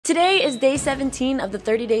Today is day 17 of the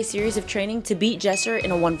 30-day series of training to beat Jesser in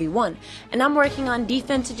a 1v1, and I'm working on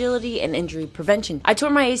defense agility and injury prevention. I tore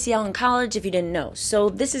my ACL in college if you didn't know, so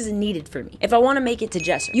this is needed for me if I want to make it to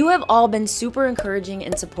Jesser. You have all been super encouraging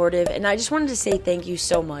and supportive, and I just wanted to say thank you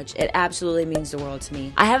so much. It absolutely means the world to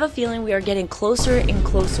me. I have a feeling we are getting closer and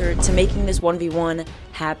closer to making this 1v1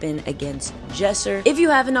 happen against Jesser. If you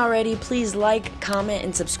haven't already, please like, comment,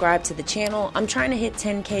 and subscribe to the channel. I'm trying to hit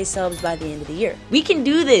 10K subs by the end of the year. We can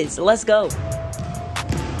do this. Let's go.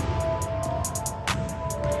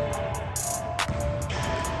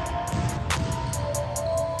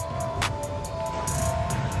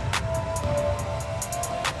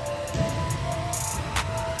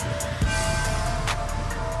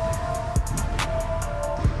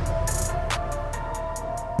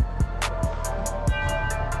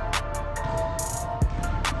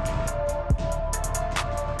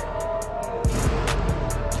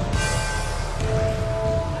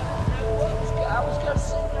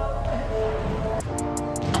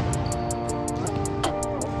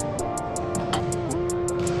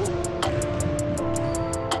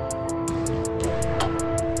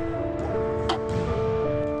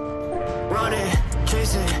 Running,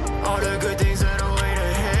 chasing all the good things that await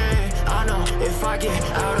ahead. I know if I get